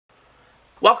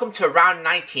Welcome to round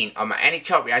 19 of my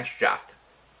NHL Reentry Draft.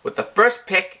 With the first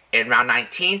pick in round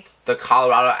 19, the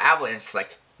Colorado Avalanche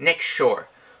select Nick Shore.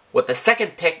 With the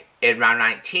second pick in round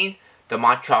 19, the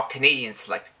Montreal Canadiens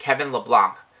select Kevin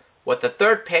Leblanc. With the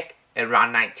third pick in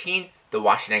round 19, the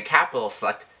Washington Capitals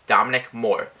select Dominic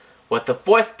Moore. With the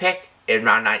fourth pick in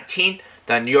round 19,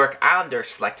 the New York Islanders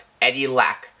select Eddie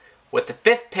Lack. With the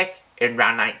fifth pick in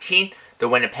round 19, the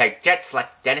Winnipeg Jets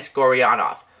select Jets-Denis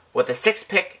Gurianov. With the sixth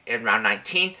pick in round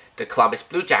 19, the Columbus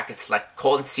Blue Jackets select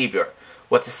Colton Sceviour.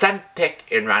 With the seventh pick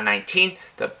in round 19,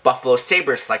 the Buffalo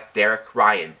Sabres select Derek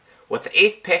Ryan. With the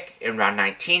eighth pick in round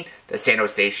 19, the San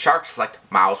Jose Sharks select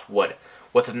Miles Wood.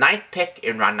 With the ninth pick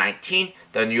in round 19,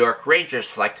 the New York Rangers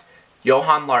select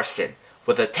Johan Larsson.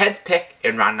 With the 10th pick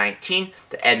in round 19,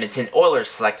 the Edmonton Oilers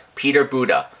select Peter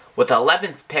Budaj. With the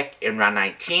 11th pick in round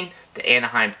 19, the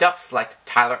Anaheim Ducks select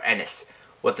Tyler Ennis.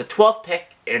 With the 12th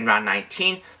pick in round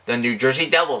 19, the New Jersey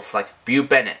Devils select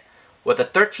Bennett. With the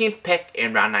 13th pick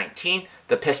in round 19,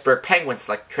 the Pittsburgh Penguins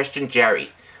select Tristian Jarry.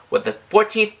 With the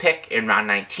 14th pick in round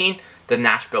 19, the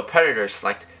Nashville Predators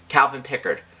select Calvin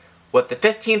Pickard. With the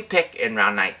 15th pick in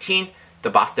round 19, the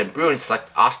Boston Bruins select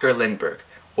Oscar Lindberg.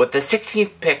 With the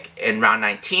 16th pick in round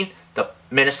 19, the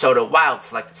Minnesota Wild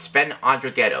select Oilers-Peter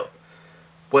Budaj.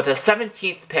 With the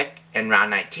 17th pick in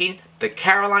round 19, the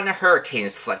Carolina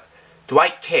Hurricanes select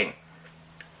Dwight King.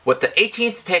 With the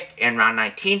 18th pick in round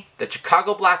 19, the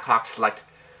Chicago Blackhawks select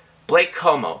Blake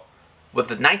Comeau. With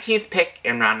the 19th pick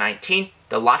in round 19,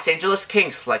 the Los Angeles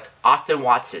Kings select Austin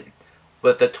Watson.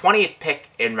 With the 20th pick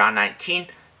in round 19,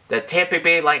 the Tampa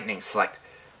Bay Lightning select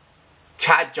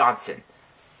Chad Johnson.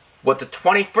 With the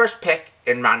 21st pick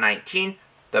in round 19,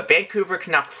 the Vancouver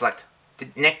Canucks select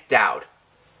Nic Dowd.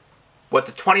 With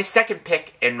the 22nd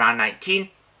pick in round 19,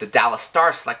 the Dallas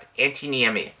Stars select Stars-Antti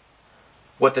Niemi.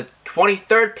 With the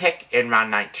 23rd pick in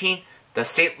round 19, the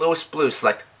St. Louis Blues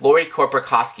select Blues-Lauri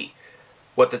Korpikoski.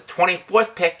 With the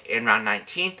 24th pick in round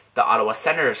 19, the Ottawa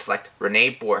Senators select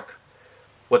Rene Bourque.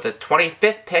 With the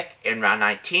 25th pick in round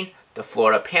 19, the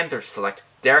Florida Panthers select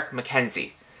Derek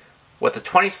MacKenzie. With the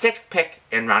 26th pick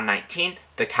in round 19,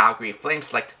 the Calgary Flames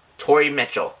select Torrey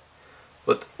Mitchell.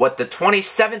 With the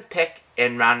 27th pick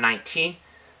in round 19,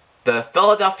 the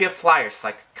Philadelphia Flyers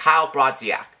select Kyle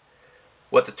Brodziak.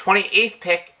 With the 28th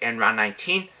pick in round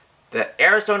 19, the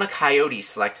Arizona Coyotes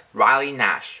select Riley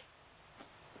Nash.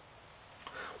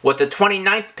 With the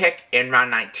 29th pick in round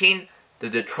 19, the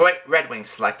Detroit Red Wings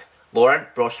select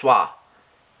Laurent Brossoit.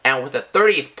 And with the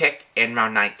 30th pick in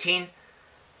round 19,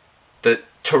 the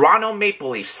Toronto Maple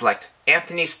Leafs select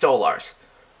Anthony Stolarz.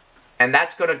 And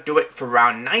that's going to do it for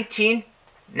round 19.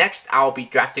 Next, I will be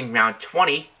drafting round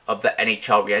 20 of the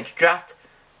NHL Reentry Draft.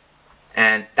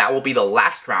 And that will be the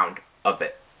last round of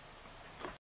it.